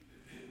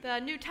The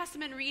New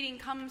Testament reading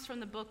comes from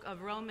the book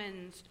of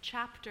Romans,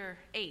 chapter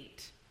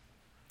 8.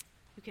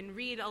 You can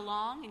read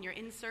along in your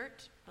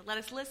insert, but let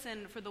us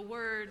listen for the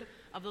word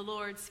of the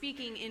Lord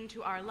speaking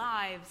into our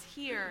lives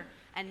here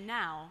and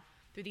now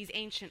through these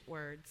ancient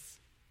words.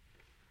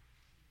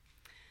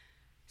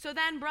 So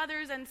then,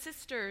 brothers and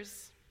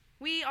sisters,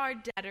 we are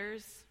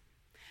debtors,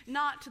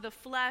 not to the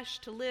flesh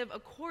to live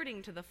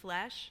according to the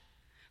flesh.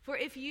 For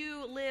if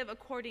you live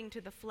according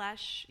to the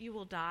flesh, you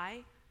will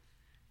die.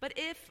 But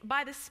if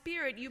by the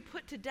Spirit you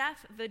put to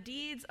death the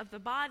deeds of the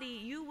body,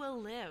 you will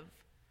live.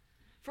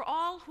 For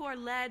all who are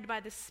led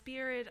by the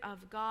Spirit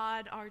of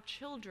God are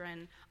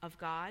children of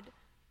God.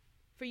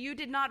 For you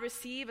did not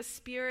receive a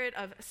spirit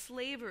of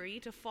slavery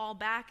to fall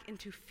back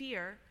into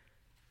fear,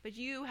 but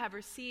you have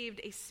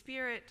received a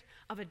spirit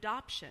of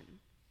adoption.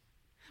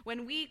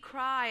 When we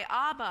cry,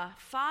 Abba,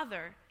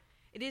 Father,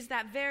 it is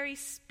that very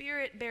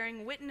Spirit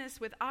bearing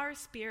witness with our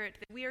spirit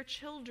that we are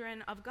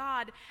children of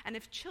God, and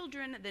if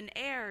children, then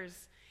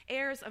heirs,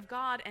 heirs of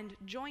God and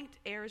joint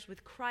heirs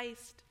with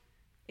Christ,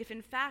 if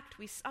in fact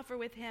we suffer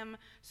with him,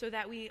 so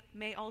that we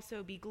may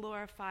also be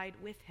glorified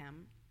with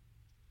him.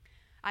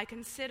 I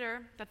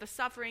consider that the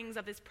sufferings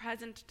of this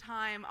present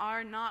time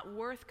are not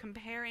worth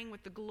comparing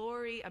with the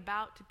glory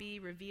about to be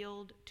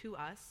revealed to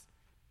us.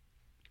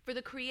 For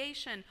the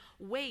creation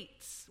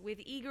waits with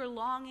eager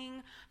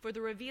longing for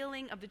the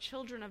revealing of the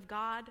children of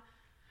God.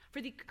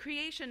 For the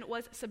creation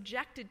was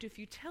subjected to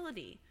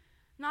futility,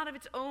 not of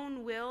its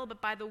own will,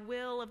 but by the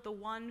will of the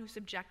one who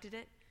subjected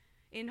it,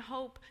 in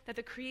hope that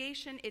the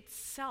creation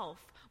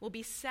itself will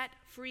be set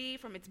free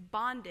from its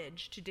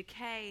bondage to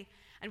decay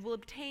and will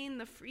obtain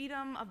the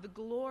freedom of the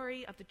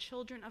glory of the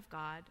children of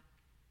God.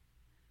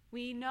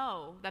 We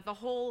know that the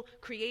whole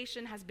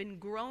creation has been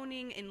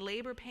groaning in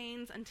labor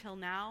pains until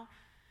now,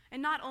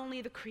 and not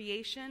only the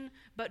creation,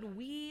 but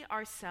we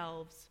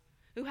ourselves,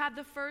 who have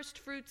the first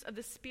fruits of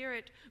the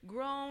Spirit,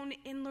 groan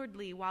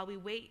inwardly while we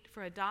wait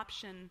for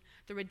adoption,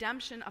 the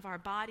redemption of our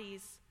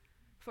bodies.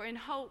 For in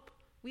hope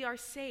we are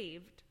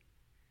saved.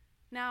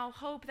 Now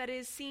hope that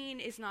is seen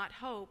is not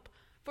hope,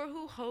 for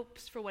who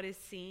hopes for what is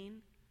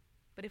seen?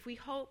 But if we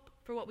hope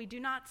for what we do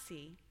not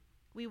see,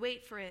 we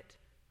wait for it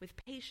with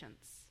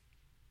patience.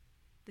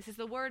 This is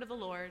the word of the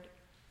Lord.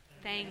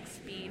 Thanks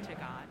be to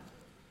God.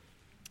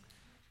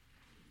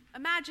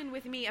 Imagine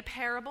with me a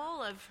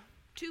parable of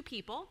two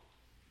people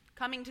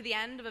coming to the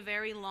end of a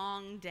very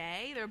long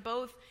day. They're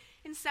both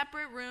in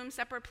separate rooms,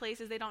 separate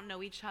places. They don't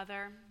know each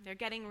other. They're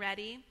getting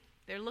ready.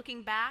 They're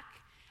looking back,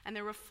 and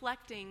they're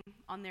reflecting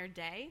on their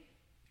day.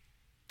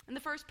 And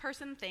the first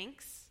person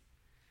thinks,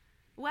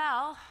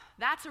 well,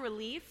 that's a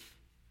relief.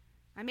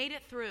 I made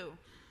it through.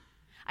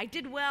 I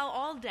did well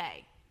all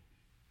day.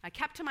 I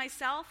kept to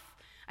myself.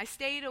 I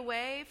stayed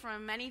away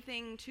from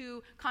anything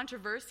too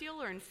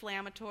controversial or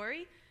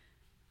inflammatory.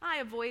 I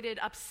avoided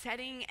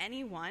upsetting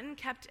anyone,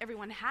 kept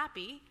everyone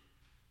happy.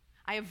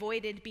 I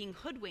avoided being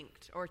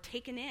hoodwinked or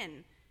taken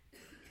in.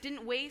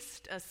 Didn't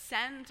waste a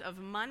cent of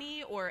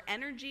money or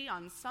energy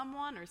on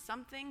someone or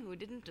something who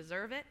didn't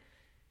deserve it.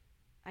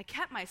 I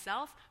kept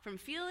myself from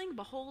feeling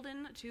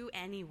beholden to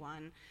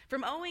anyone,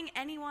 from owing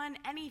anyone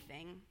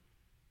anything.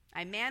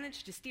 I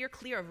managed to steer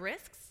clear of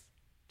risks,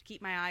 to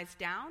keep my eyes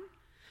down,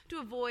 to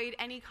avoid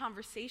any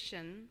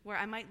conversation where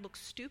I might look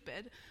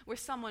stupid, where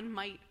someone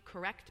might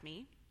correct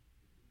me.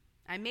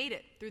 I made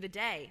it through the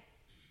day.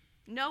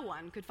 No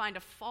one could find a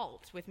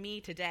fault with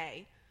me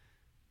today.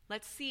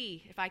 Let's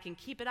see if I can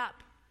keep it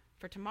up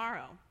for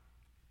tomorrow.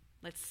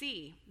 Let's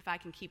see if I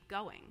can keep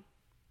going.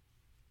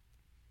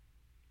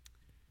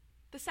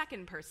 The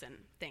second person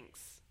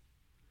thinks,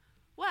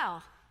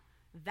 well,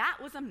 that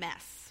was a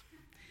mess.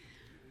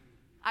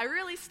 I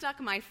really stuck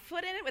my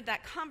foot in it with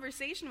that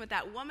conversation with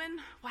that woman.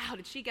 Wow,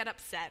 did she get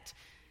upset?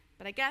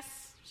 But I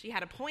guess she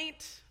had a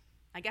point.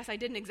 I guess I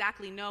didn't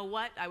exactly know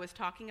what I was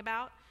talking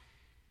about.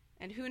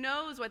 And who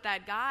knows what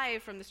that guy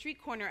from the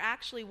street corner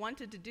actually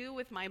wanted to do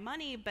with my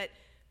money, but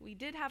we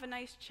did have a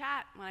nice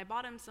chat when I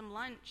bought him some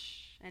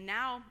lunch, and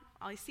now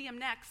I see him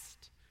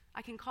next.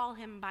 I can call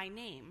him by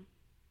name.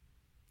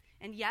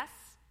 And yes,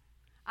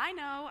 I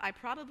know I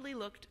probably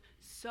looked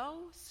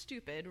so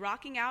stupid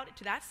rocking out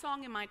to that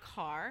song in my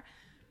car,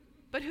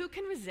 but who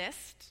can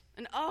resist?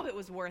 And oh, it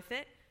was worth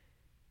it.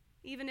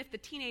 Even if the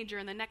teenager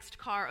in the next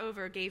car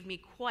over gave me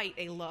quite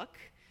a look.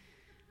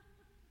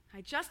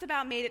 I just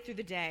about made it through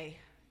the day.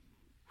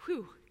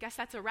 Whew, guess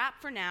that's a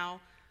wrap for now.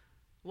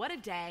 What a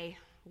day,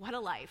 what a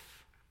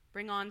life.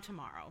 Bring on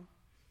tomorrow.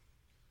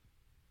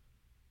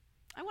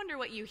 I wonder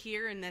what you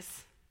hear in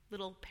this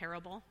little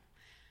parable.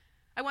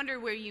 I wonder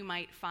where you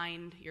might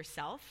find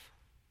yourself.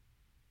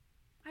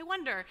 I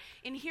wonder,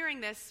 in hearing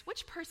this,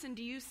 which person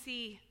do you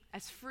see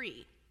as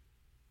free?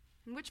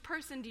 And which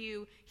person do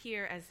you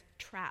hear as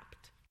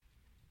trapped?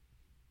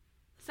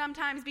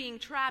 Sometimes being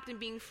trapped and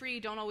being free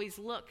don't always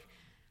look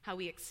how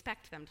we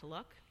expect them to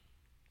look.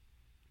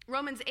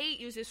 Romans 8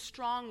 uses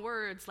strong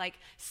words like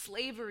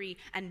slavery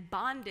and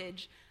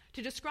bondage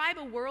to describe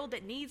a world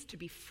that needs to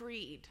be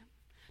freed,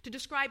 to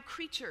describe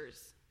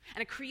creatures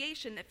and a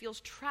creation that feels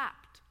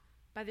trapped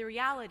by the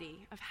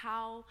reality of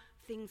how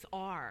things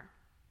are.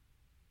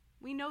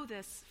 We know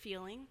this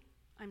feeling,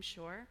 I'm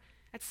sure.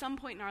 At some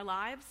point in our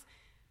lives,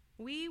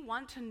 we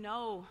want to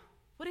know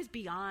what is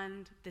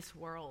beyond this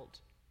world,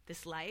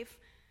 this life.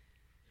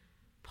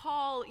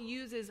 Paul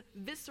uses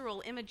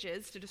visceral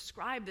images to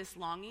describe this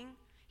longing.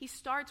 He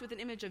starts with an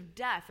image of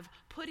death, of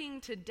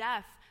putting to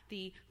death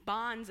the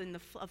bonds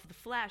of the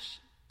flesh,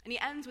 and he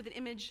ends with an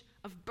image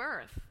of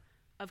birth,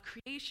 of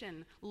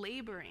creation,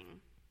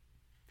 laboring.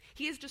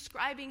 He is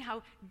describing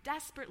how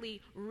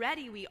desperately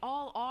ready we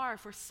all are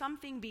for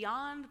something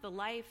beyond the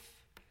life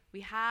we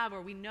have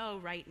or we know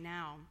right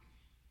now.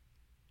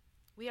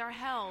 We are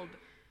held,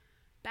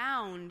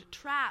 bound,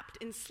 trapped,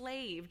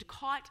 enslaved,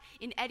 caught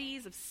in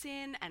eddies of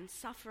sin and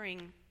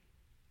suffering.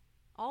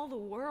 All the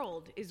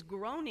world is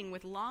groaning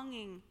with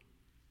longing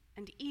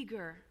and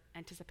eager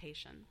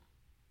anticipation.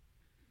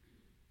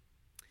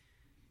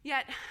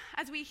 Yet,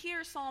 as we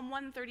hear Psalm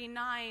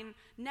 139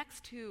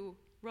 next to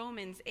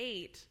Romans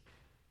 8,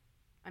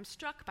 I'm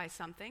struck by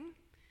something.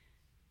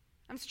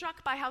 I'm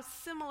struck by how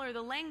similar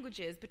the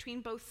language is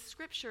between both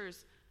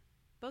scriptures.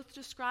 Both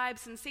describe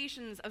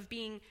sensations of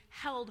being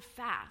held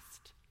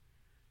fast.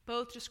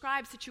 Both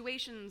describe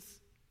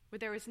situations where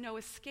there is no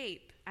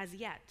escape as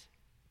yet.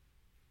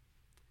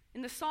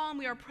 In the psalm,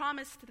 we are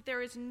promised that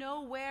there is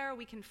nowhere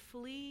we can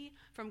flee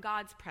from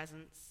God's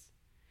presence.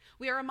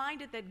 We are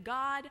reminded that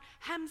God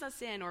hems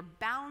us in or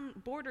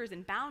borders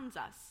and bounds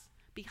us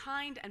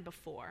behind and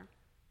before.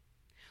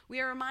 We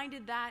are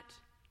reminded that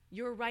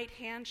your right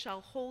hand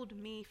shall hold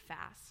me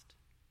fast.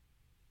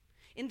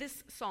 In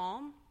this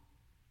psalm,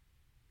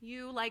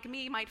 you, like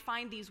me, might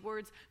find these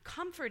words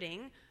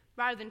comforting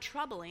rather than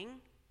troubling,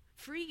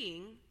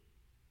 freeing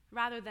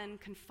rather than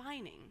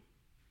confining.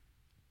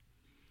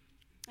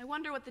 I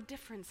wonder what the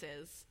difference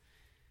is.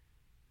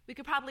 We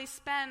could probably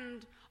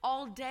spend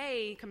all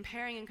day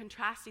comparing and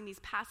contrasting these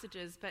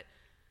passages, but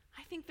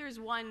I think there's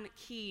one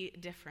key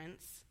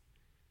difference.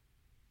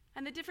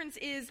 And the difference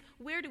is,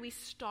 where do we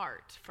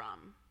start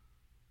from?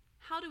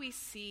 How do we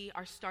see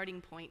our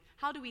starting point?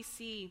 How do we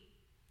see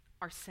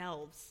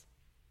ourselves?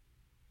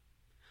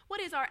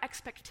 What is our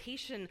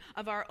expectation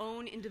of our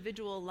own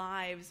individual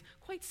lives?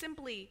 Quite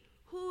simply,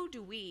 who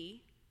do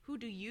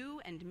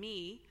you and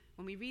me,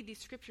 when we read these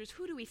scriptures,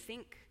 who do we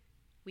think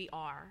we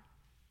are?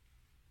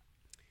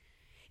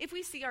 If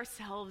we see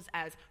ourselves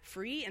as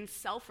free and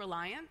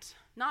self-reliant,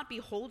 not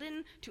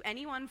beholden to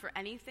anyone for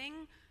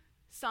anything,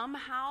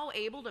 somehow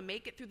able to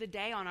make it through the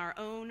day on our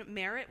own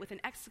merit with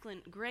an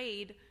excellent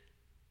grade,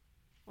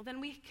 well,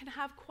 then we can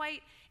have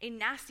quite a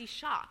nasty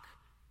shock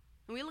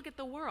when we look at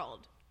the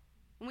world,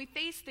 when we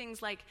face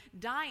things like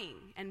dying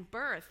and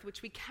birth,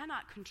 which we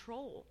cannot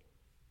control.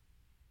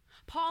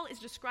 Paul is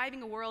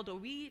describing a world where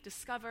we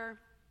discover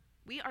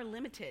we are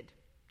limited,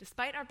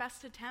 despite our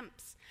best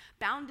attempts,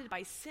 bounded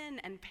by sin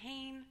and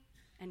pain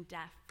and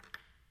death.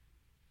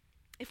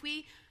 If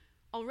we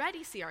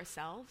already see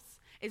ourselves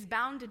as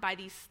bounded by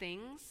these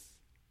things,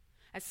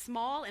 as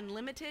small and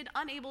limited,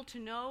 unable to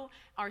know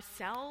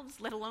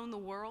ourselves, let alone the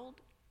world,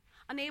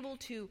 unable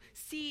to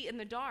see in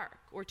the dark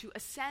or to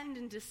ascend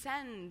and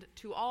descend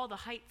to all the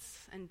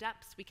heights and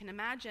depths we can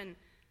imagine,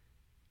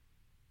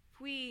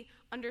 if we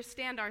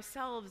understand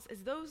ourselves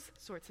as those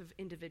sorts of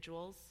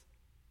individuals,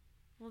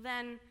 well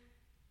then,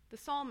 the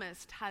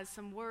psalmist has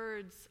some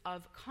words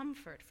of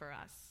comfort for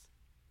us.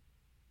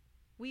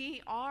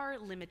 We are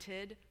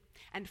limited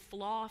and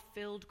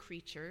flaw-filled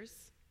creatures.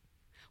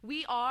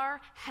 We are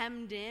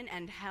hemmed in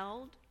and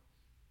held.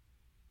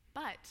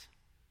 But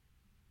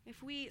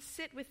if we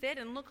sit with it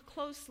and look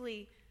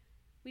closely,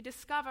 we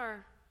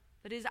discover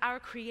that it is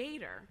our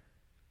Creator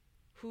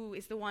who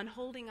is the one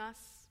holding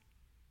us.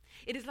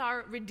 It is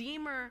our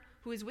Redeemer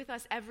who is with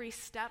us every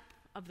step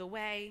of the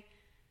way.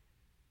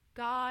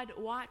 God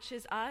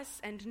watches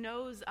us and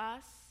knows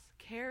us,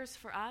 cares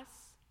for us,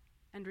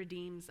 and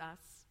redeems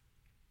us.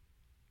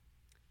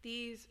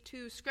 These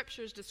two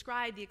scriptures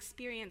describe the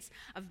experience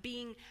of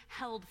being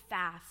held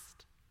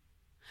fast.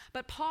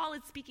 But Paul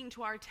is speaking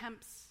to our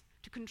attempts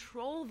to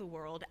control the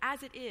world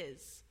as it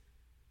is.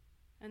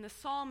 And the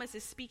psalmist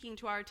is speaking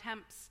to our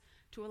attempts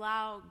to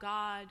allow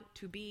God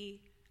to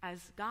be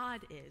as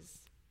God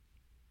is.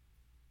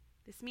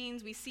 This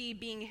means we see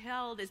being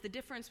held as the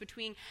difference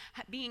between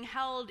being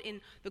held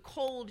in the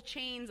cold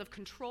chains of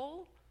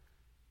control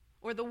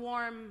or the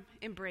warm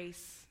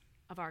embrace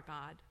of our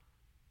God.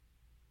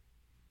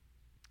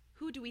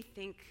 Who do we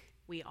think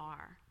we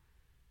are?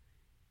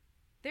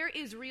 There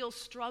is real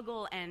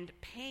struggle and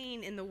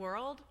pain in the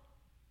world.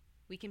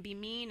 We can be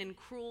mean and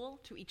cruel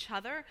to each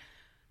other.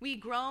 We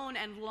groan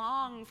and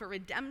long for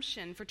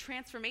redemption, for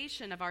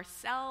transformation of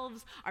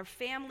ourselves, our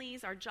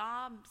families, our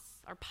jobs,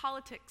 our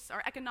politics,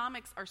 our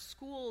economics, our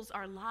schools,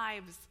 our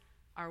lives,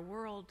 our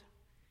world.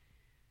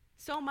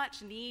 So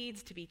much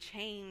needs to be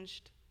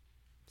changed.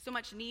 So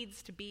much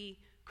needs to be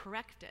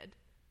corrected.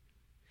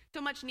 So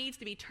much needs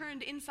to be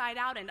turned inside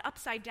out and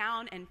upside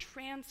down and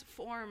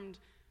transformed.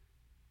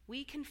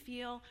 We can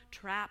feel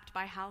trapped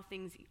by how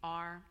things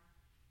are.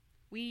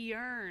 We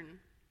yearn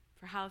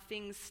for how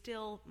things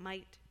still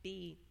might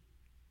be.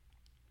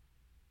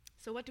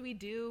 So what do we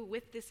do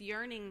with this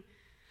yearning,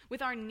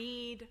 with our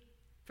need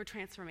for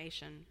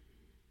transformation?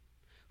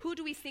 Who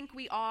do we think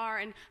we are,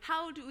 and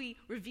how do we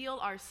reveal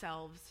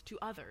ourselves to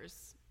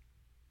others?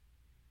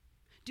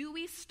 Do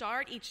we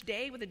start each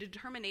day with a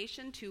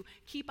determination to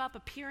keep up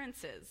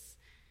appearances?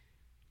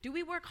 Do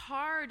we work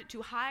hard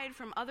to hide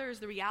from others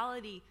the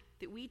reality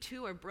that we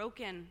too are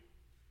broken,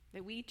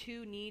 that we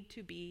too need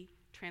to be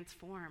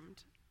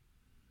transformed?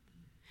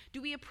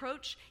 Do we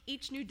approach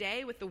each new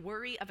day with the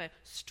worry of a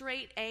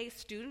straight A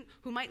student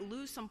who might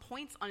lose some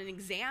points on an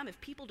exam if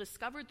people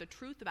discovered the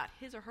truth about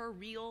his or her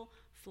real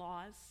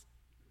flaws?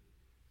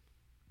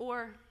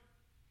 Or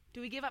do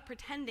we give up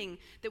pretending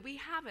that we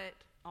have it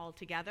all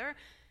together?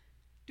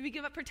 Do we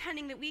give up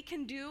pretending that we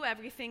can do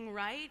everything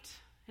right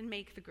and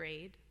make the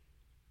grade?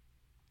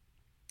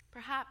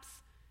 Perhaps,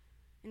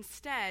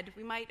 instead,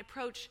 we might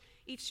approach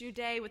each new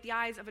day with the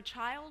eyes of a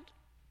child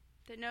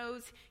that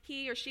knows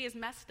he or she is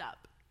messed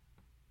up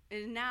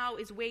and now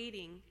is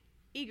waiting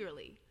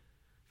eagerly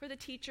for the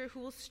teacher who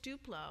will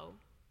stoop low,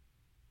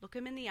 look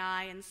him in the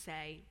eye and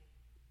say,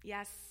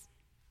 "Yes,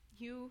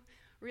 you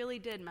really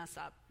did mess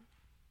up.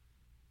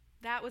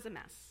 That was a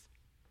mess,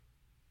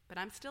 but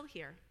I'm still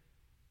here.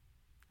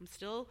 I'm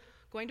still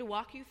going to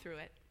walk you through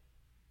it.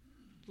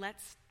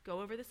 Let's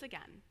go over this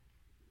again.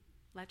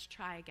 Let's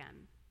try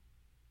again."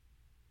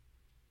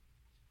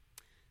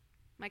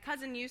 My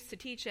cousin used to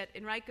teach at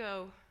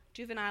Enrico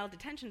Juvenile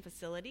Detention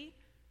Facility,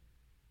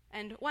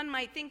 and one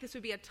might think this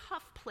would be a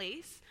tough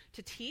place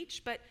to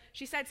teach, but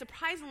she said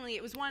surprisingly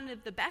it was one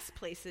of the best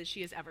places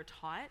she has ever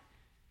taught.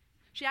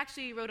 She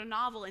actually wrote a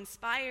novel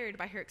inspired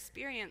by her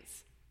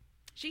experience.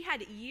 She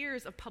had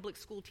years of public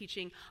school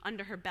teaching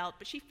under her belt,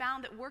 but she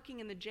found that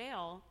working in the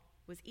jail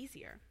was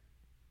easier.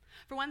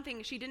 For one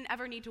thing, she didn't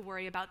ever need to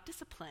worry about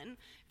discipline.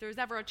 If there was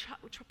ever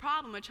a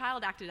problem, a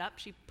child acted up,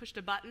 she pushed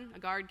a button, a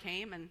guard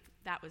came, and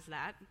that was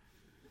that.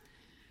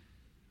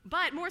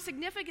 But more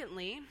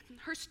significantly,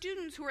 her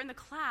students who were in the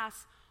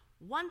class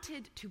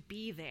wanted to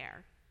be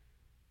there.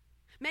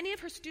 Many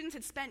of her students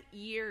had spent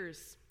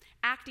years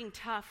acting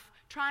tough,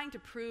 trying to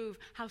prove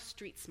how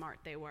street smart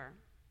they were.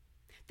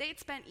 They had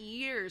spent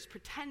years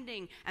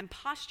pretending and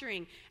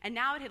posturing, and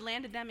now it had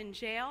landed them in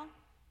jail.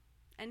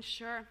 And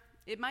sure,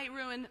 it might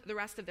ruin the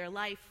rest of their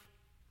life.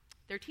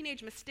 Their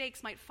teenage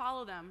mistakes might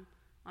follow them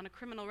on a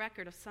criminal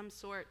record of some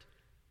sort.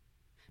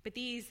 But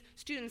these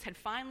students had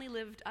finally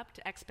lived up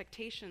to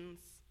expectations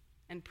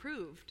and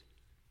proved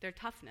their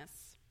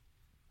toughness.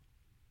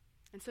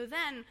 And so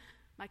then,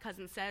 my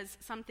cousin says,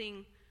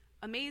 something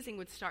amazing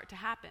would start to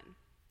happen.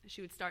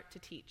 She would start to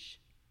teach.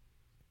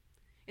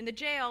 In the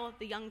jail,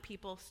 the young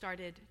people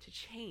started to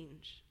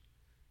change.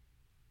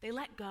 They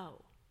let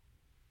go.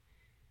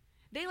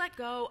 They let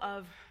go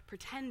of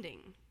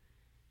pretending.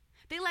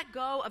 They let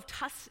go of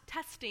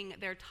testing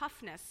their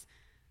toughness.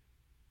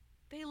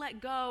 They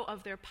let go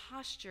of their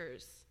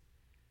postures.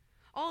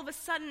 All of a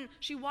sudden,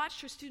 she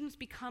watched her students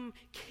become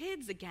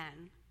kids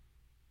again,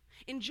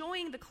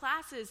 enjoying the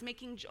classes,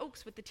 making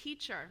jokes with the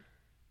teacher.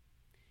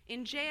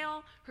 In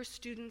jail, her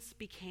students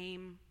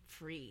became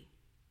free.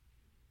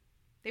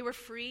 They were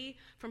free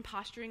from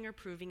posturing or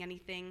proving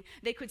anything.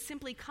 They could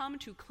simply come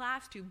to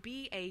class to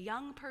be a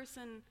young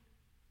person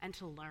and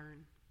to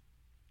learn.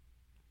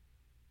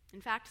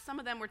 In fact, some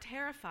of them were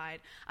terrified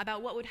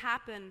about what would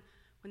happen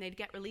when they'd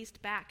get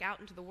released back out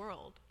into the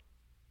world.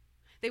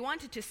 They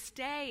wanted to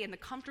stay in the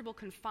comfortable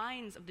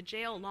confines of the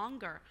jail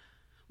longer,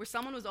 where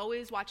someone was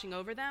always watching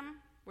over them,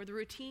 where the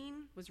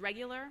routine was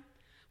regular,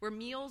 where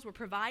meals were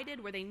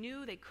provided, where they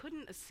knew they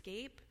couldn't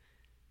escape.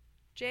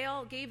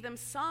 Jail gave them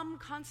some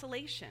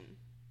consolation.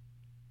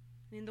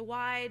 In the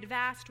wide,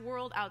 vast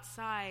world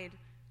outside,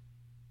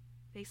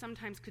 they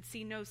sometimes could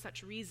see no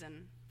such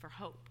reason for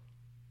hope.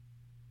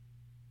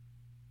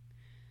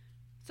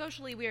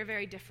 Socially, we are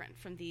very different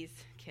from these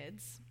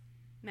kids,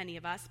 many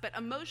of us, but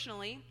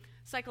emotionally,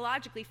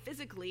 psychologically,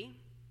 physically,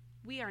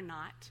 we are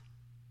not.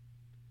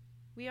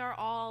 We are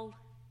all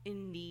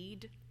in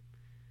need.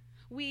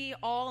 We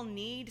all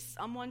need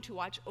someone to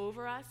watch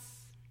over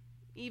us,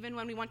 even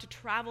when we want to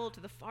travel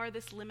to the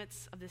farthest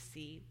limits of the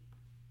sea.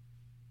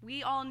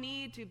 We all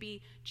need to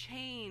be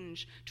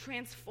changed,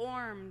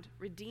 transformed,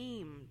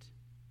 redeemed.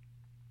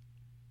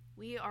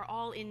 We are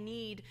all in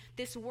need.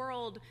 This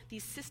world,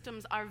 these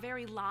systems, our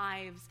very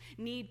lives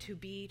need to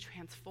be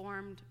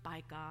transformed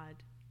by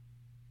God.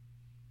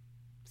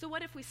 So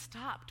what if we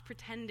stopped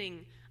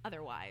pretending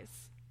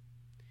otherwise?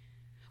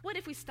 What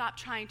if we stopped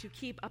trying to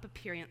keep up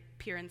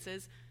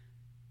appearances?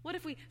 What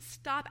if we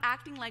stop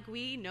acting like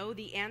we know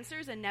the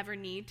answers and never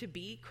need to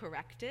be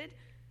corrected?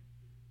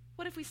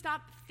 What if we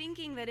stop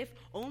thinking that if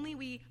only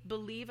we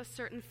believe a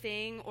certain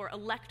thing or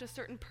elect a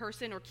certain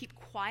person or keep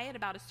quiet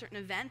about a certain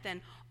event,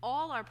 then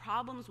all our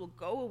problems will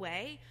go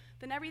away,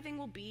 then everything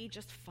will be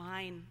just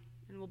fine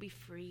and we'll be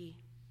free?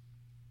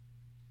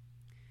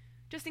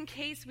 Just in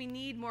case we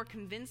need more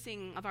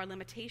convincing of our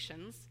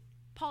limitations,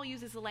 Paul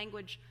uses the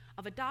language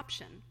of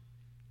adoption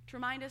to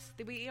remind us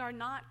that we are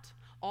not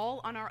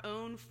all on our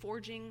own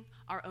forging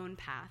our own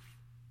path.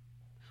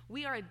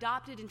 We are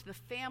adopted into the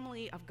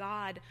family of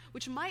God,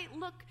 which might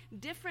look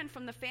different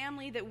from the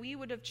family that we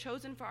would have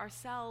chosen for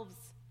ourselves,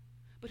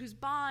 but whose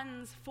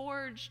bonds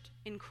forged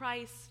in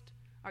Christ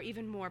are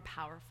even more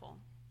powerful.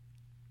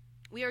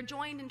 We are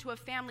joined into a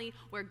family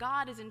where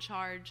God is in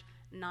charge,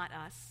 not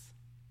us.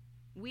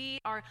 We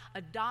are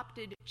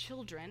adopted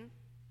children,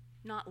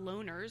 not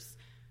loners.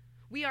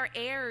 We are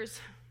heirs,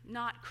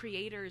 not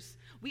creators.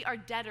 We are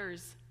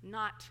debtors,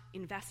 not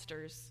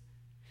investors.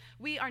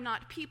 We are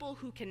not people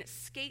who can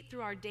skate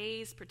through our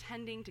days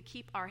pretending to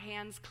keep our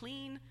hands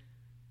clean.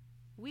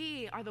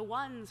 We are the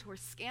ones who are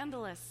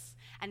scandalous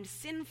and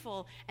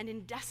sinful and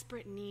in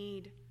desperate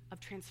need of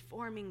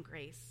transforming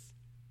grace.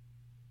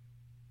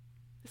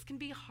 This can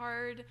be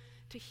hard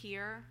to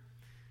hear,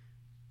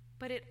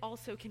 but it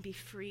also can be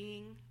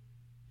freeing.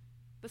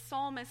 The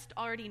psalmist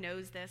already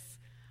knows this.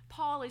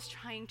 Paul is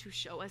trying to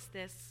show us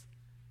this.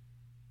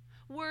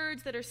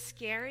 Words that are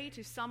scary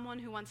to someone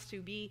who wants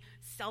to be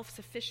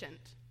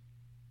self-sufficient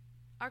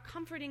are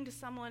comforting to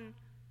someone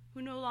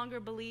who no longer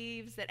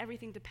believes that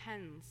everything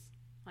depends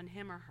on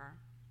him or her.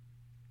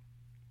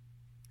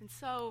 And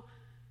so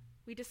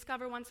we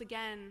discover once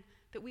again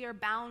that we are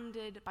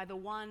bounded by the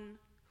one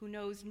who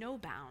knows no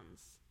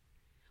bounds.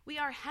 We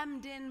are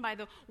hemmed in by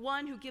the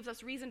one who gives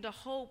us reason to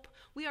hope.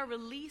 We are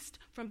released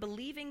from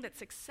believing that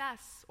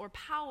success or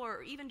power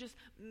or even just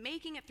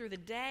making it through the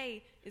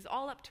day is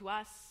all up to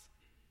us.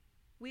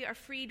 We are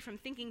freed from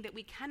thinking that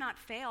we cannot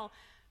fail,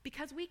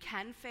 because we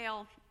can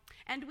fail,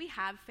 and we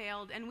have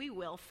failed, and we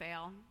will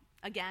fail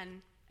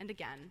again and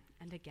again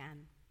and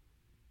again.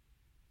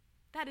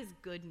 That is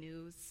good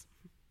news.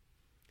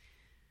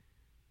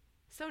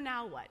 So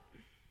now what?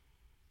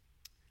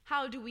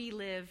 How do we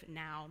live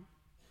now?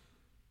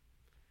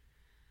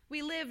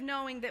 We live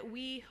knowing that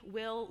we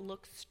will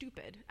look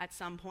stupid at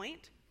some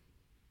point,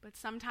 but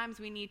sometimes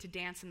we need to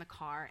dance in the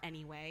car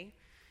anyway.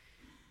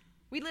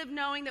 We live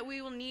knowing that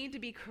we will need to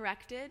be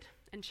corrected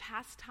and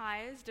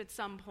chastised at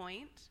some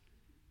point,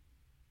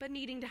 but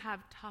needing to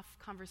have tough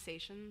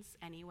conversations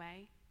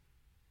anyway.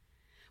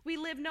 We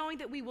live knowing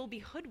that we will be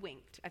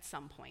hoodwinked at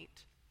some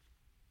point,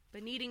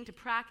 but needing to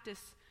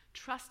practice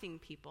trusting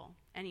people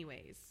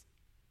anyways.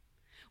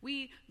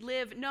 We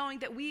live knowing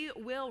that we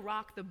will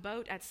rock the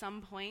boat at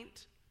some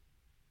point,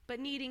 but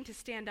needing to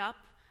stand up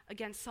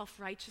against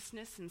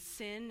self-righteousness and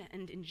sin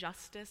and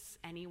injustice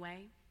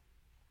anyway.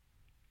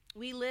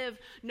 We live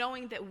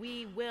knowing that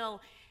we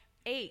will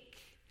ache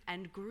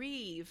and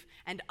grieve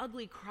and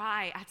ugly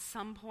cry at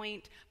some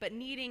point, but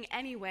needing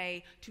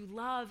anyway to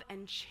love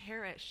and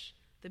cherish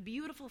the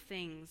beautiful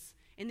things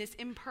in this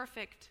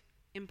imperfect,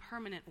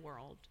 impermanent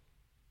world.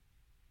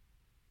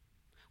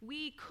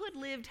 We could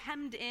live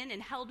hemmed in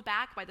and held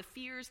back by the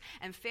fears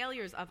and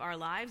failures of our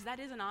lives. That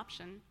is an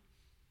option.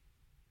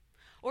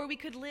 Or we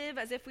could live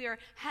as if we are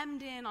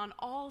hemmed in on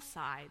all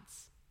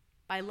sides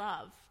by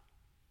love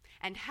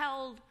and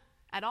held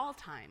at all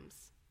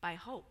times by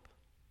hope.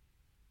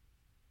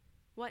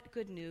 What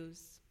good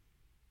news.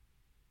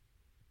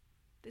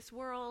 This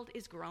world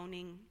is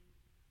groaning.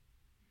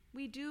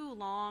 We do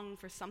long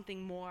for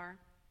something more.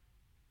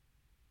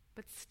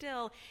 But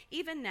still,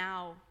 even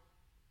now,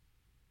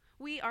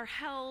 we are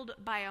held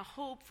by a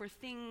hope for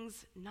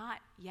things not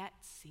yet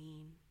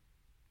seen.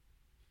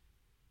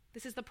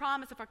 This is the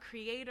promise of our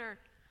Creator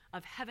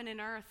of heaven and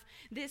earth.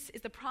 This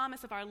is the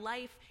promise of our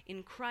life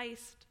in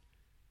Christ.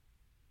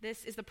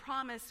 This is the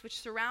promise which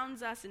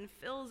surrounds us and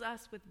fills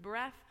us with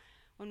breath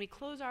when we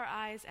close our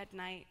eyes at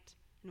night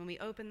and when we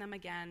open them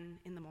again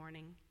in the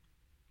morning.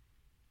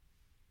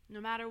 No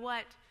matter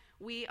what,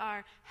 we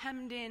are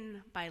hemmed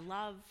in by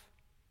love.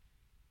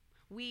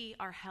 We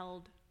are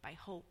held by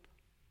hope.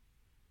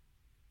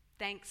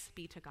 Thanks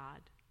be to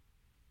God.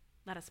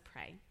 Let us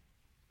pray.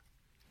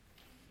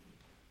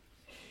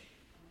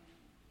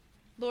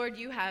 Lord,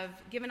 you have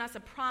given us a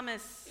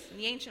promise in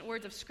the ancient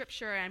words of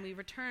Scripture, and we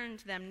return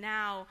to them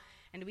now,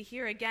 and we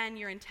hear again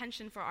your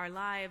intention for our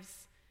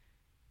lives.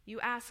 You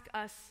ask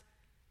us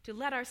to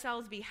let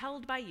ourselves be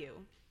held by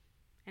you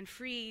and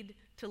freed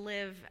to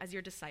live as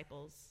your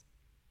disciples.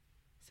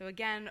 So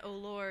again, O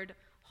Lord,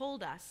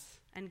 hold us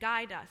and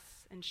guide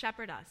us and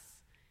shepherd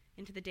us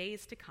into the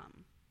days to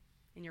come.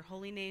 In your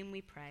holy name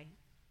we pray.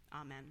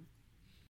 Amen.